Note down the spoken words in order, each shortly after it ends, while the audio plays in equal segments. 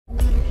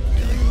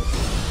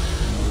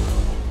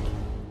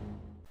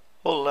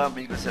Olá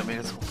amigos e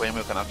amigas que acompanham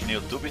meu canal aqui no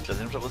YouTube,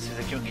 trazendo pra vocês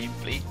aqui um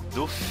gameplay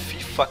do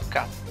FIFA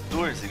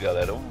 14,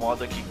 galera. Um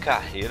modo aqui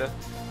carreira,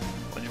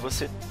 onde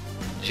você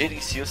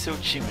gerencia o seu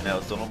time, né?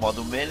 Eu tô no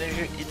modo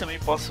Manager e também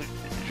posso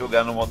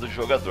jogar no modo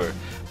Jogador,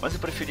 mas eu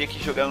preferi aqui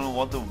jogar no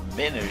modo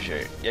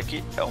Manager. E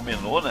aqui é o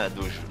menu, né,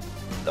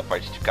 da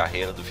parte de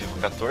carreira do FIFA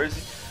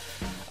 14.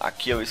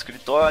 Aqui é o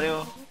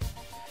escritório,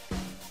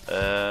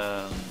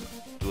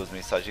 duas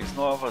mensagens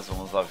novas,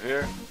 vamos lá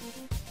ver.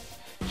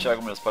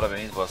 Thiago, meus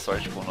parabéns, boa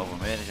sorte com o novo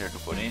manager do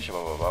Corinthians,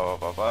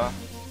 babá.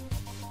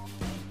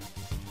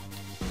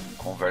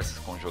 Conversas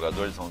com os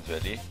jogadores, vamos ver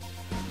ali.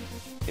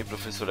 E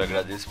professor,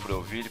 agradeço por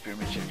ouvir e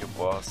permitir que eu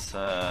possa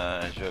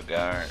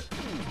jogar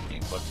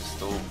enquanto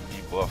estou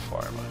em boa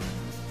forma.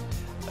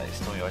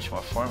 Estou em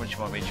ótima forma,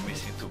 ultimamente me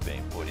sinto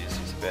bem, por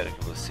isso espero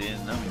que você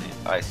não me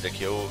dê. Esse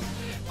daqui eu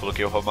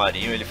coloquei o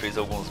Romarinho, ele fez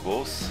alguns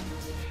gols.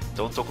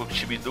 Então estou com o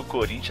time do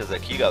Corinthians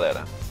aqui,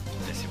 galera.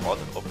 Nesse modo,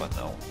 opa,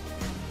 não.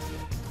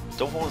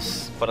 Então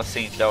vamos para a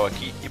central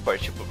aqui e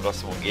partir para o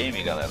próximo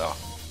game, galera. Ó.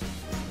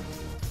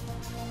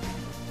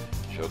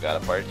 Jogar a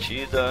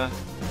partida,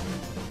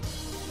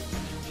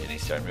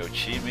 gerenciar meu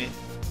time.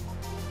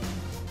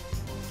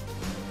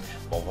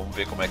 Bom, vamos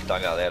ver como é que tá a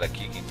galera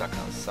aqui, quem tá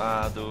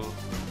cansado.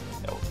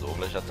 O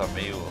Douglas já tá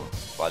meio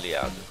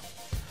baleado.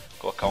 Vou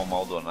colocar o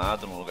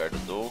Maldonado no lugar do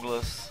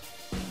Douglas.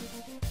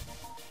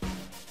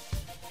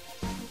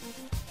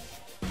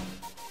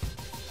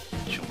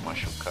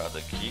 Machucado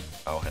aqui.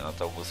 O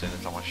Renato Augusto ainda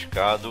está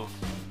machucado.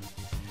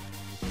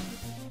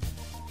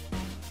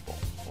 Bom,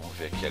 vamos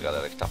ver aqui a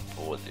galera que tá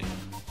podre.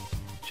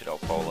 Tirar o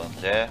Paulo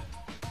André.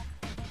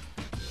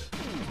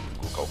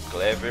 Colocar o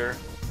Clever.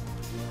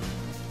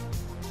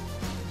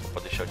 Só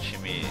para deixar o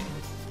time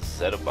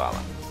zero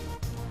bala.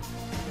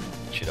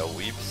 Tirar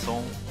o Y.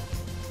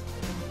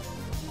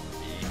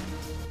 E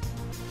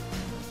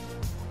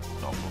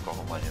não, vou colocar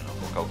o Romarinho, não,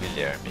 vou colocar o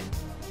Guilherme.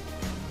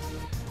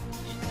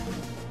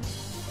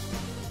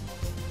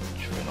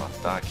 No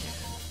ataque,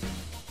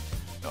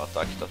 meu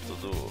ataque tá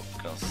tudo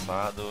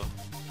cansado.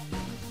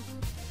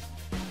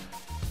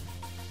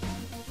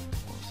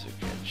 Vamos ver o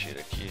que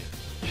atira aqui.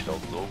 Tirar o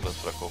Douglas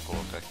pra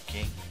colocar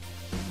quem?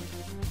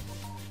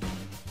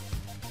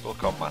 Vou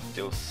colocar o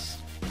Matheus.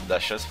 Dá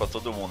chance pra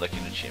todo mundo aqui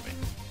no time,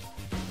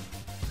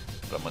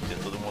 pra manter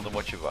todo mundo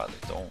motivado.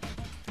 Então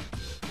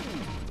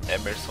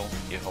Emerson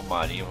e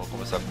Romarinho vão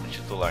começar como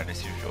titular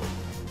nesse jogo.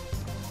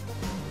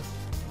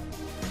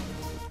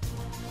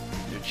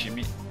 E o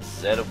time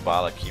zero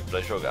bala aqui pra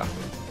jogar.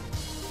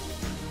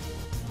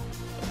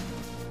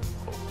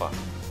 Opa.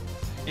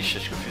 Ixi,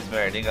 acho que eu fiz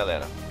merda, hein,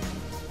 galera.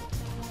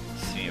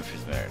 Sim, eu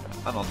fiz merda.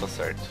 Ah, não, tá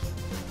certo.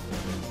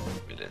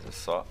 Beleza, é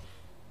só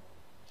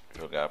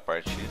jogar a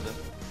partida.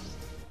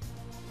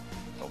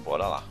 Então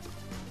bora lá.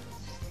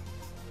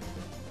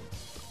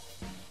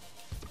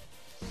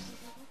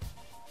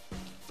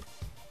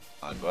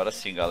 Agora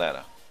sim,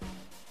 galera.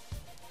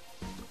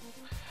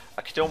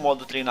 Aqui tem um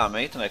modo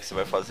treinamento, né, que você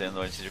vai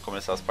fazendo antes de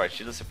começar as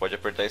partidas. Você pode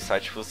apertar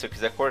Start se você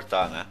quiser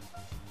cortar, né?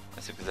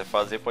 Mas se quiser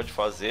fazer, pode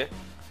fazer.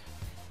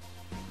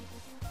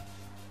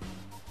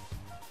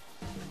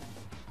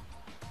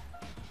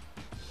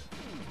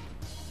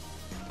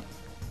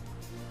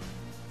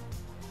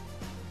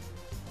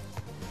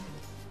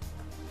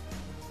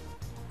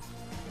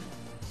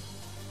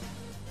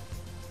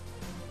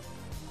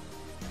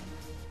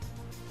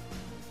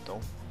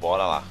 Então,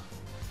 bora lá.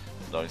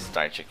 Vou dar um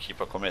Start aqui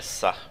para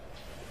começar.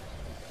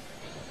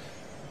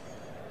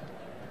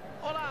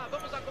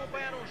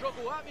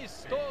 Jogo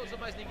amistoso,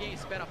 mas ninguém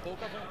espera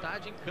pouca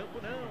vontade em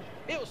campo, não.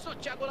 Eu sou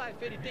Thiago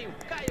Leifert e tenho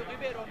Caio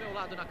Ribeiro ao meu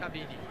lado na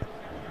cabine.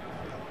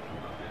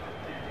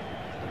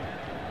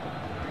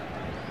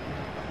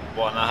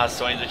 Boa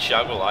narração aí do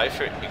Thiago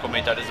Leifert e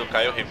comentários do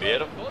Caio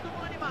Ribeiro. Todo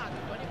mundo animado,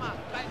 tô animado,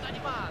 Caio tá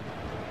animado.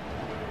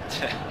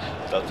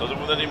 Tá todo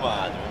mundo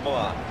animado, vamos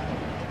lá.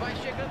 Vai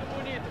chegando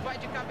bonito, vai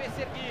de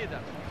cabeça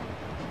erguida.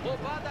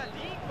 Roubada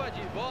limpa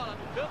de bola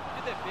no campo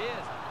de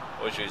defesa.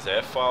 Ô juiz,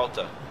 é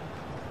falta.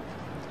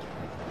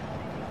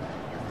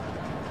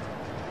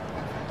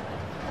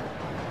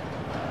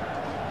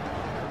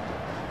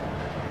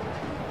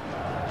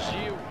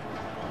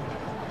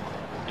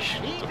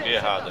 Toquei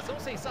errado. Interceptação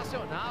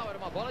sensacional, era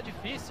uma bola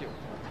difícil.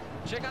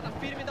 Chegada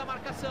firme da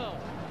marcação.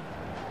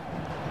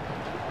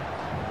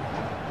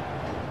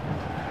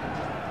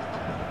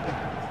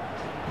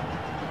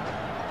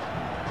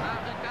 A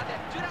arrancada é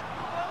direto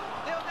pro gol,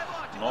 deu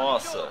rebote.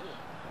 Nossa.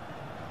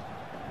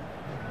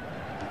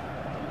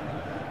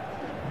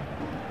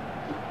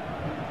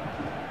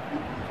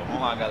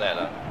 Vamos lá,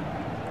 galera.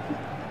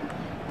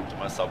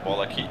 Toma essa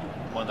bola aqui,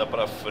 manda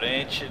pra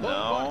frente,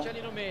 não. Corte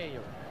ali no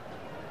meio.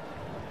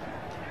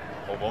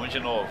 Roubamos de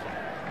novo.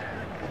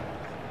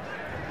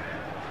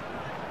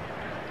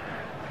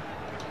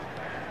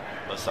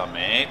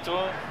 Lançamento.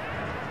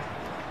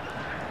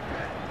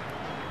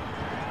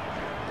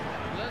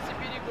 Lance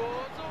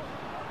perigoso.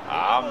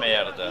 Ah,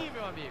 merda. Aí,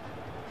 meu amigo.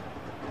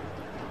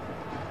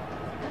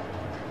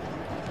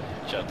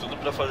 Tinha tudo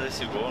pra fazer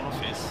esse gol, não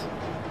fiz.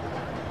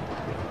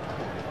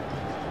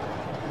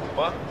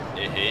 Opa,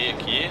 errei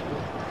aqui.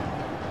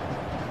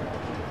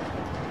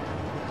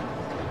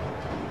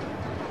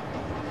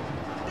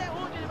 Até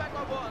onde ele vai com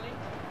a bola, hein?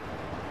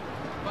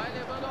 Vai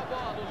levando a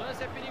bola, o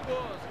lance é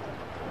perigoso.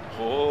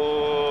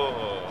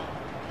 Oh.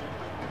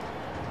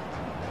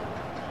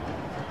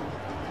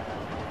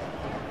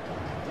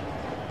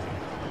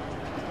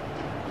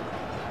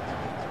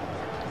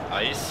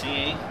 Aí sim,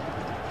 hein?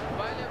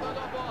 Vai levando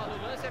a bola,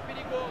 o lance é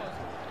perigoso.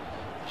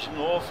 De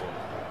novo.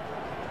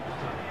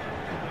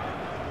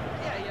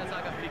 E aí a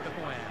zaga fica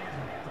com ela.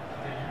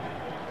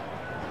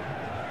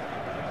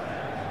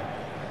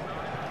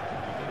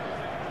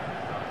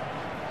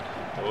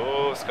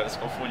 Oh, os caras se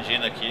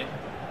confundindo aqui.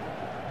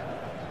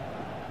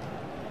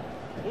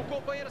 O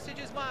companheiro se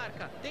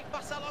desmarca. Tem que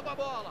passar logo a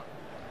bola.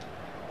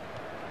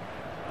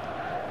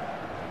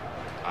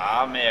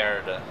 Ah,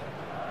 merda.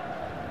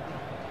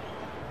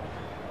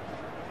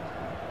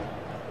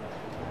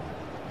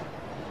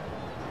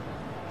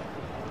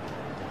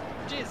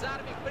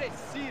 Desarme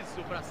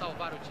preciso para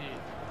salvar o time.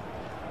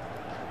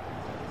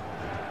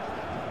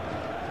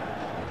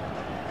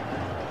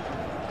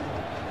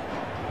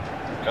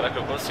 Caraca,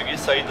 eu consegui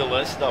sair do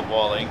lance da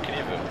bola, é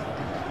incrível.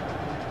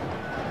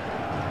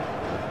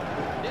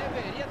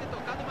 Deveria ter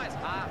tocado mais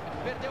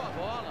rápido, perdeu a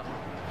bola.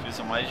 Fiz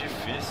o mais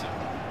difícil.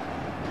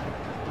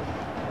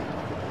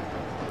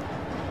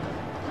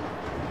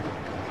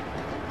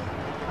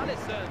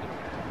 Alessandro.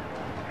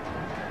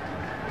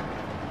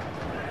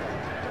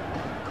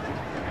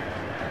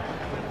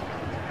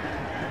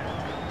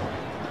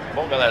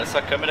 Bom, galera,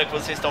 essa câmera que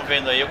vocês estão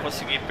vendo aí eu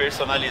consegui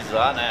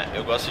personalizar, né?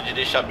 Eu gosto de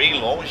deixar bem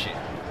longe,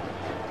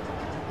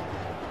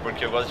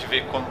 porque eu gosto de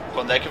ver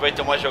quando é que vai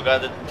ter uma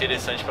jogada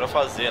interessante pra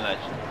fazer, né?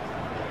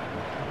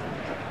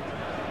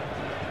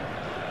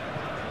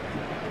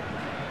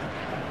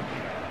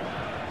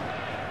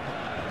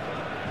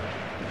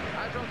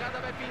 A jogada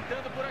vai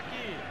pintando por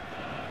aqui.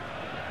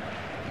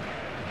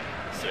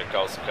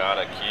 Cercar os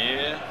caras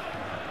aqui.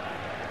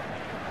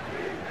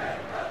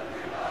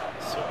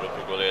 Sobrou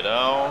pro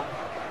goleirão.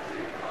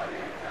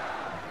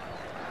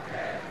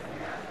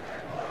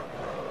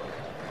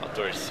 A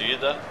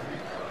torcida.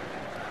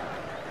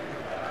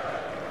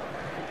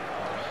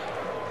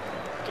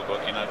 Tocou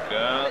aqui na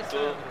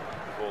canto.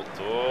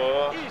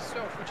 Voltou. Isso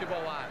é o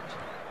futebol arte.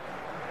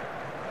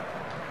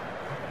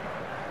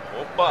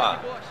 Opa!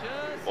 Boa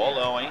chance.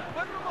 Bolão, hein?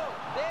 Foi pro gol.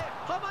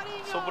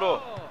 Romarinho.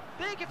 Sobrou.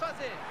 Tem que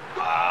fazer.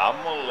 Ah,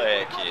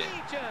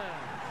 moleque.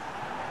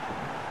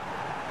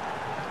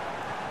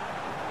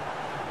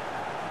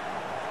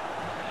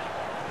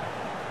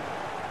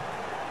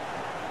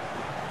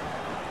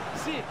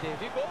 Se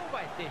teve gol,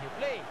 vai ter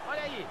replay.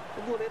 Olha aí.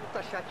 O goleiro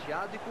tá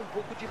chateado e com um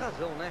pouco de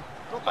razão, né?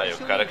 Não Aí,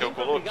 apareceu o cara que eu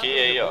ninguém pra brigar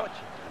coloquei aí, pelo ó.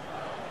 rebote.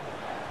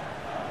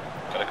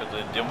 O cara que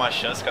eu dei uma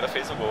chance, o cara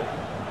fez o gol.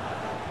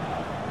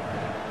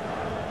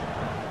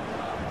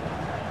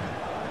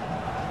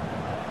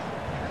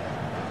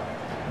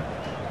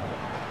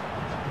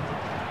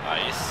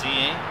 Aí sim,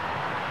 hein?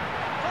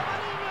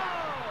 Romarinho.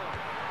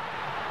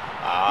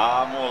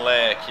 Ah,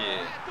 moleque.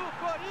 É do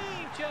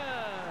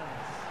Corinthians.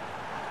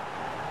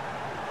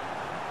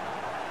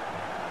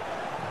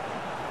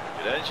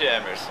 Grande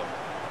Emerson.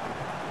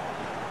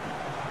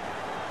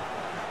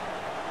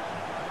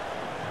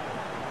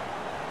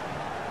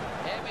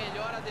 É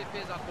melhor a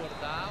defesa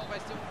acordar ou vai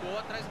ser um gol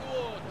atrás do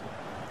outro.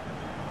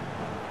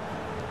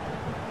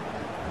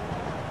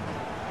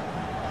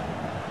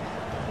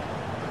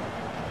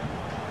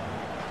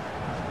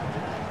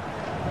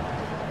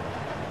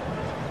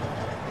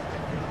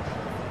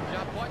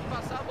 Já pode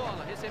passar a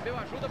bola. Recebeu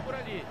ajuda por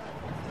ali.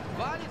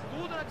 Vale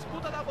tudo na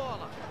disputa da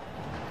bola.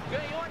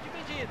 Ganhou a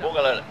dividida. Bom,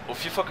 galera, o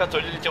FIFA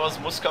 14 ele tem umas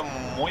músicas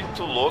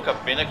muito loucas.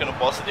 Pena que eu não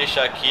posso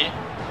deixar aqui,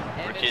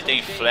 porque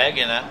tem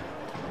flag, né?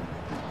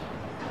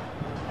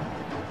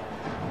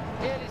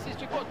 Ele se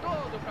esticou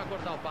todo para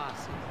cortar o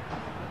passe.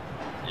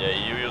 E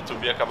aí o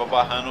YouTube acaba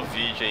barrando o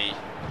vídeo aí.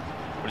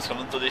 Por isso que eu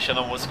não tô deixando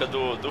a música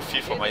do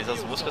FIFA, mas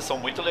as músicas são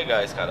muito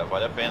legais, cara.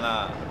 Vale a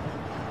pena.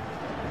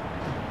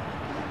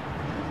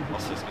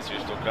 Nossa, eu esqueci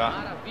de tocar.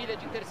 Maravilha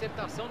de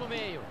interceptação no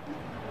meio.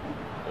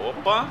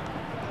 Opa!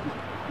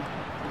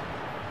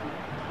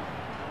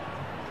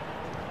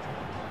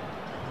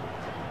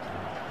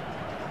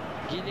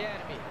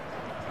 Guilherme.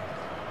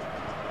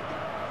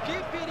 Que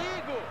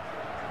perigo!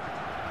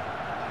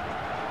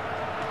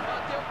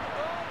 Bateu pro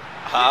gol.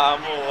 Ah,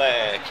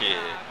 moleque!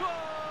 Gol!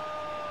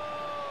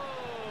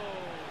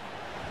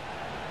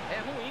 É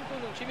ruim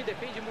quando um time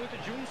depende muito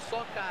de um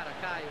só cara,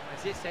 Caio,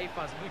 mas esse aí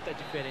faz muita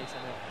diferença,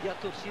 né? E a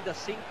torcida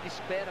sempre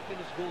espera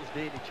pelos gols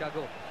dele,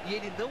 Thiago. E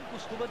ele não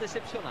costuma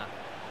decepcionar.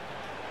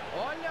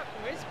 Olha,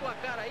 com esse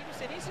placar aí, não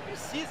sei nem se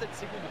precisa de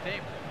segundo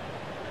tempo.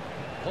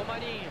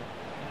 Romarinho.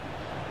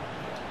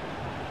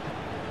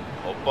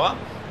 Opa!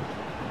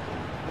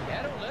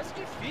 Era um lance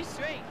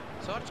difícil, hein?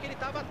 Sorte que ele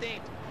estava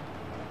atento.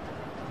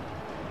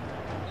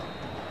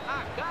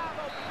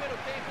 Acaba o primeiro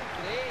tempo,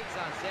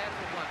 3-0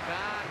 no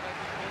placar. Vai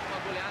ficando uma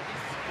goleada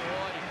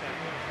histórica.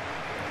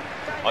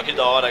 Olha que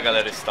da hora,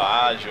 galera,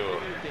 estádio.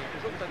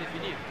 O jogo tá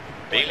definido.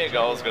 Bem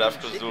legal os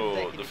gráficos Se o do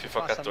técnico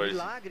FIFA faça 14.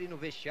 milagre no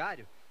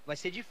vestiário, vai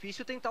ser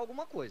difícil tentar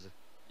alguma coisa.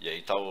 E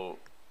aí tá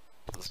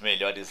os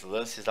melhores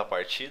lances da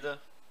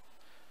partida.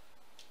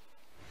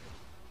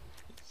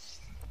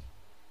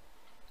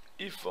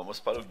 E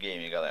vamos para o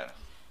game, galera.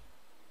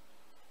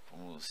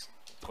 Vamos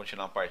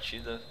continuar a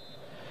partida.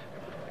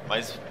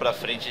 Mais pra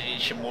frente a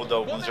gente muda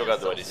alguns Começa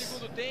jogadores. o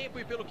segundo tempo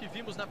e pelo que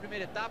vimos na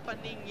primeira etapa,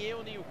 nem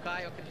eu nem o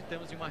Caio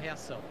acreditamos em uma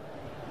reação.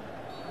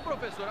 O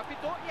professor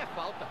apitou e é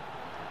falta.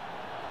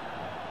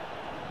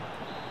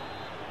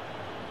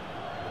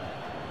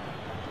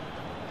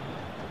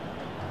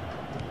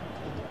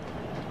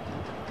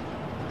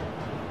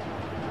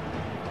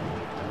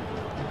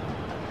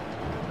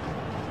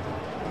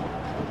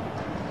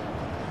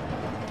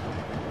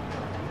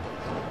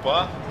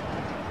 Opa!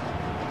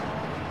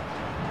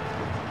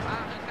 A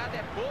arrancada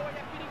é boa e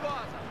é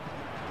perigosa.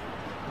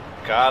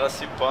 Cara,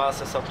 se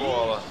passa essa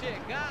bola. Que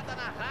chegada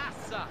na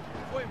raça.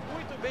 Foi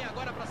muito bem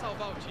agora para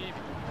salvar o time.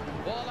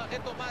 Bola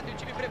retomada e o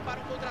time prepara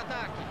um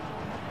contra-ataque.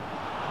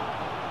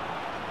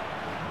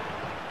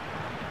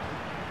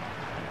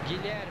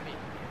 Guilherme.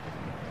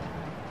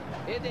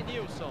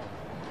 Edenilson.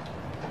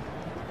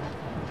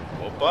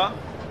 Opa!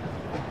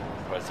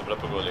 Vai sobrar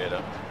pro goleiro.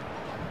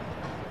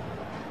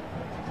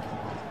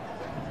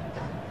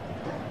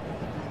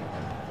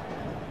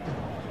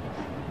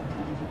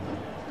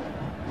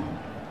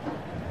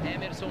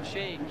 Emerson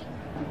Sheik.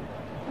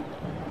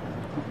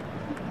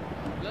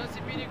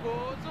 Lance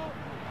perigoso.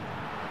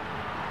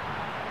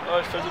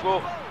 Ó, fez o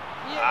gol.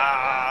 E ele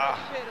acaba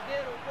de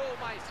perder o gol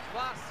mais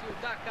fácil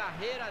da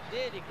carreira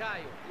dele,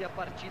 Caio. E a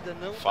partida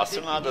não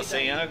Fácil tá nada, definida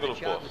sem ainda, ângulo,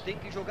 Thiago. pô. Tem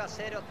que jogar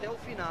sério até o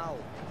final.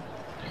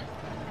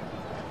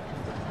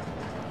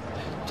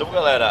 Então,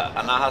 galera,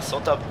 a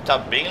narração tá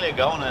bem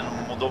legal, né? Não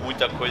mudou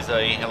muita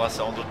coisa em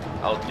relação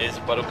ao 13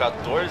 para o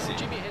 14. O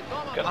time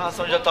retoma, Porque a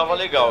narração já tava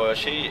legal, eu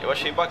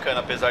achei bacana,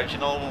 apesar de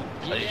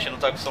a gente não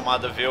tá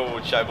acostumado a ver o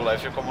Thiago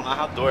Leifert como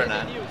narrador,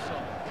 né?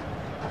 Edenilson.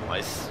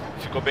 Mas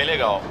ficou bem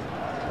legal.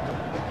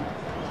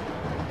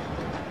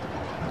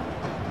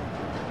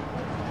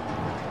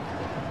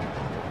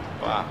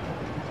 Opa.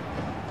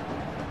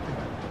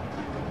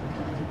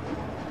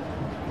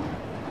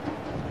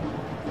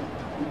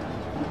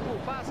 O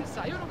passe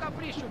saiu no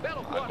capricho,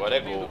 belo corte Agora é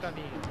no meio gol. do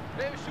caminho.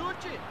 Veio o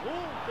chute,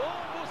 um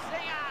tombo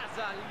sem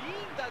asa,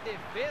 linda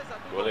defesa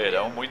do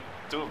Goleirão goleiro.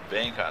 muito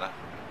bem, cara.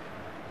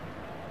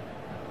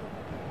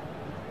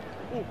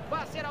 O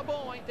passe era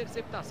bom, a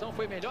interceptação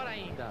foi melhor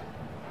ainda.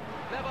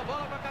 Leva a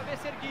bola com a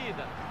cabeça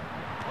erguida.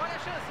 Olha a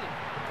chance.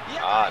 E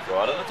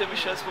Agora não teve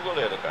chance pro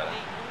goleiro, cara.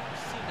 Nenhum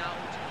sinal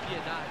de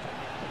piedade.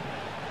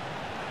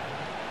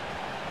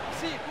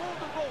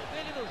 Segundo gol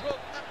dele no jogo,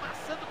 tá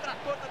passando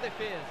trator na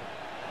defesa.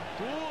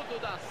 Tudo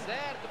dá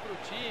certo pro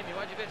time, o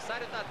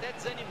adversário tá até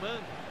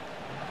desanimando.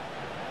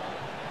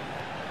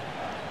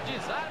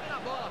 Desarme na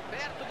bola,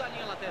 perto da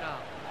linha lateral.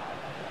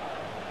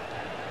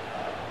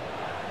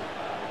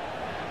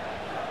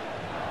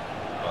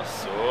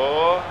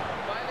 Passou.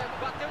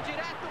 Bateu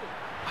direto.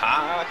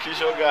 Ah, que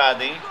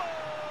jogada, hein? Gol!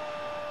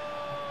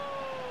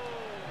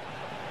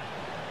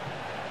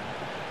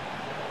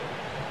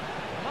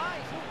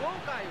 Mais um gol,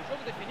 Caio.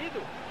 Jogo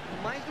definido?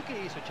 Mais do que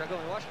isso, Thiagão,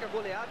 eu acho que a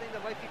goleada ainda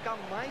vai ficar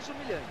mais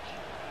humilhante.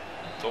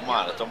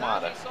 Tomara, A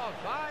tomara. vantagem só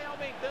vai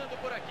aumentando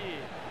por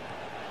aqui.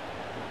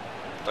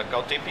 Tacar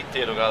o tempo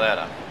inteiro,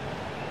 galera.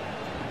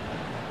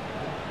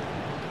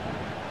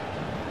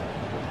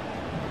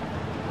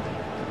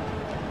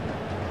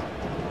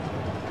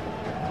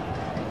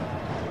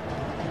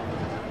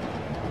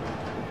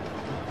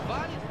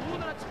 Vale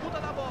tudo na disputa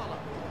da bola.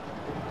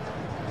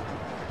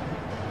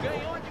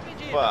 Ganhou a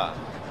dividida. Opa.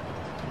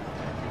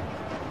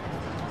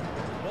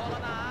 Bola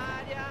na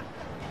área.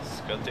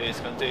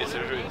 Escanteio,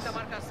 seu juiz. Tenta a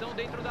marcação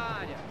dentro da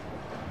área.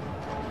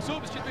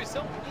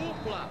 Substituição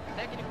dupla. O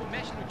técnico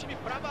mexe no time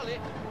pra valer.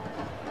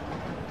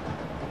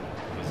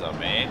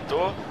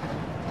 Cruzamento.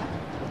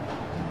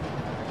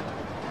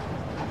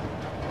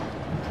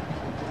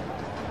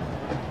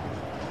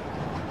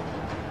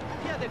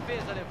 E a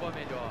defesa levou a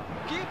melhor.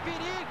 Que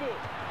perigo!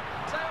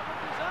 Saiu a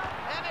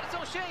conclusão.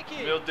 Emerson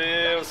Sheik. Meu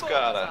Deus, Tá em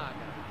boa cara.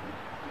 zaga.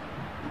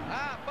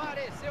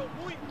 Apareceu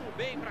muito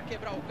bem pra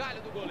quebrar o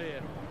galho do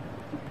goleiro.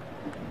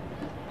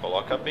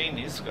 Coloca bem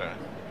nisso, cara.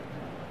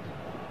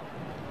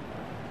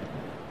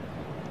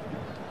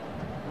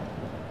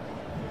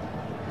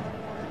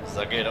 O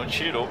zagueirão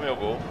tirou meu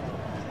gol.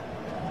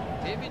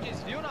 Teve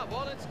desvio na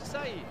bola antes de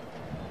sair.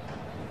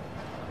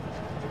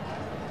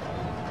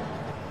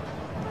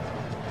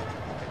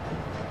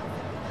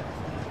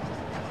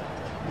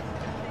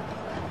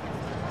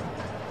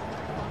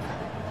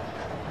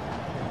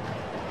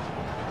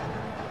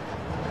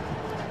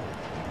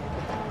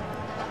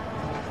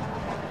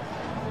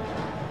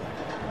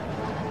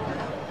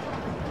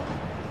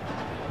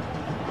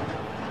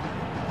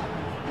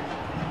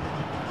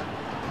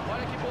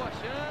 Olha que boa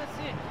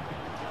chance.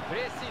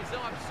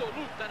 Precisão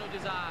absoluta no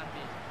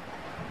desarme.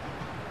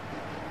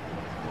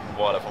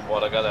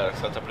 Vambora, galera, que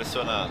você tá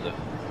pressionando.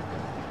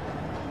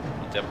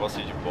 Manter a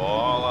posse de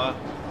bola.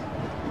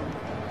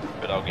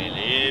 Esperar alguém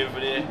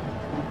livre.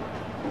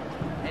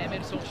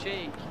 Emerson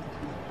Sheik.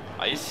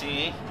 Aí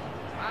sim, hein?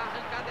 A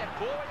arrancada é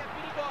boa e é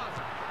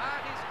perigosa.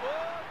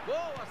 Arriscou.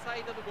 Boa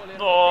saída do goleiro.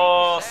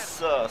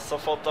 Nossa, só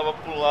faltava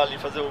pular ali e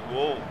fazer o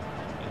gol.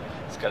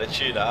 Os caras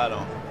tiraram.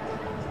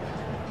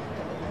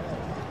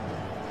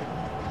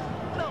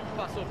 Não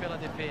passou pela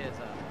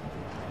defesa.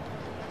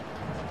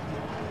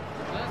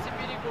 Lance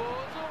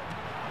perigoso.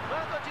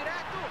 Mandou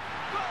direto.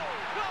 Gol,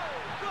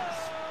 gol,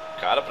 gol.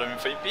 Cara, pra mim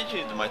foi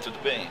impedido, mas tudo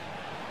bem.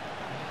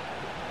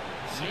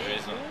 Esse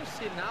juiz não... Um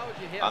sinal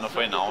de reação. Ah, não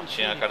foi não. do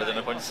Tinha a time, cara dando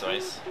Caio.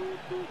 condições.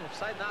 Não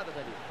sai nada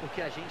dali. O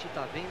que a gente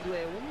tá vendo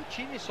é um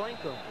time só em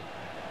campo.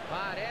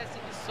 Parece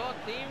que só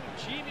tem um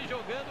time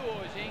jogando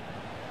hoje, hein?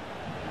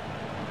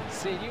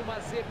 Seria uma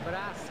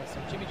zebraça se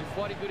o time de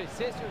fora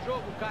endurecesse o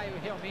jogo, Caio, e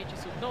realmente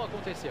isso não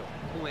aconteceu.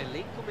 Com um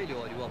elenco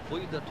melhor e o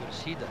apoio da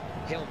torcida,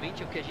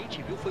 realmente o que a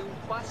gente viu foi um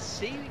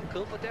passeio em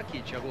campo até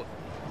aqui, Thiago.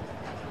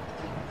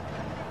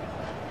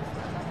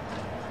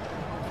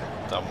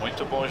 Tá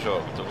muito bom o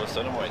jogo, tô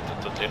gostando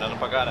muito. Tô treinando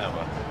pra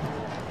caramba.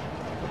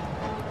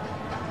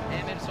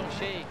 Emerson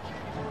Sheik.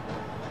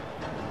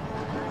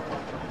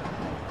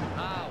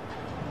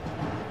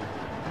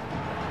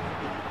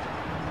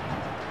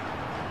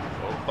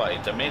 Opa, aí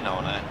também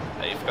não, né?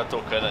 Aí ficar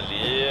tocando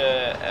ali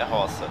é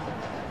roça.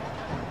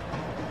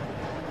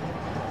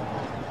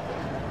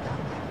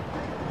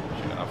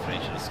 Chega na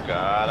frente dos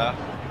caras.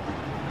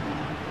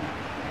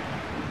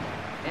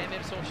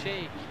 Emerson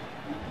Sheik.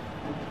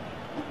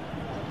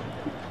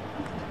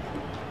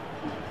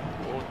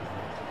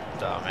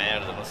 Puta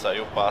merda, não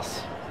saiu o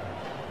passe.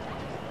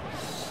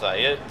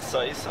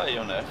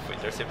 Saiu, né? Foi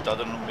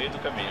interceptado no meio do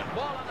caminho.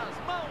 Bola nas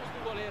mãos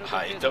do goleiro.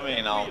 Aí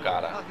também não,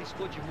 cara.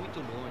 Arriscou de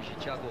muito longe,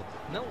 Thiago.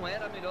 Não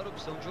era a melhor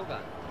opção de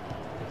jogar.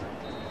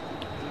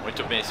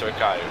 Muito bem, senhor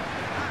Caio.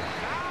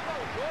 Acaba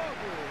o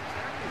jogo.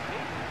 Será que o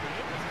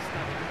Denis está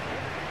ganhando?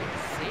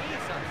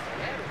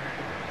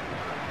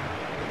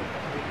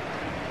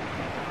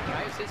 6-0.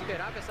 Caio, você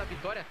esperava essa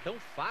vitória tão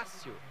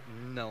fácil?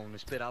 Não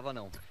esperava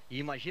não. E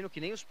imagino que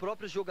nem os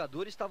próprios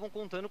jogadores estavam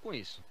contando com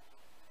isso.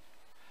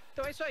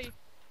 Então é isso aí.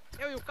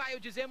 Eu e o Caio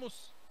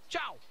dizemos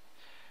tchau.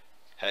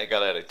 É,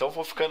 galera, então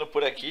vou ficando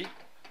por aqui.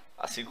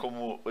 Assim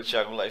como o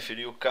Thiago Leifert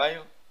e o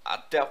Caio.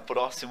 Até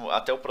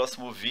o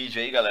próximo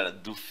vídeo aí, galera,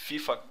 do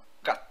FIFA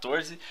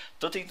 14.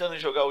 Tô tentando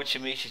jogar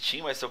Ultimate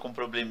Team, mas tô com um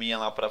probleminha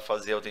lá pra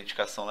fazer a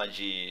autenticação lá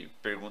de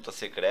pergunta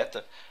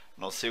secreta.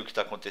 Não sei o que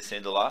tá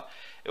acontecendo lá.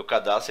 Eu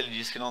cadastro, ele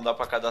disse que não dá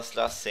pra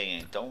cadastrar a senha.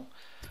 Então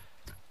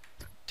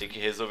tem que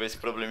resolver esse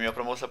probleminha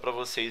pra mostrar pra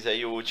vocês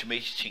aí o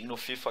Ultimate Team no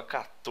FIFA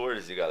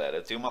 14, galera.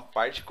 Eu tenho uma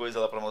parte de coisa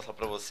lá pra mostrar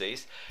pra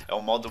vocês. É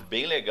um modo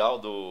bem legal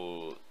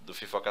do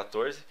FIFA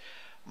 14.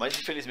 Mas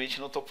infelizmente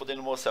não tô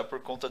podendo mostrar por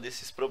conta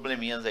desses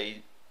probleminhas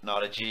aí na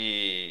hora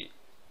de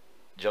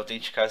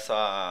autenticar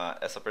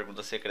essa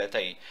pergunta secreta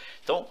aí.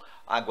 Então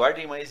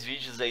aguardem mais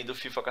vídeos aí do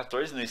FIFA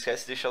 14. Não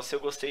esquece de deixar o seu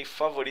gostei,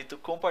 favorito,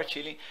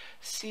 compartilhem,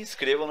 se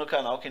inscrevam no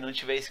canal quem não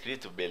tiver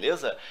inscrito,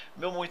 beleza?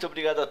 Meu muito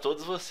obrigado a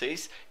todos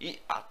vocês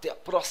e até a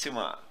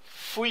próxima.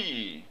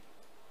 Fui!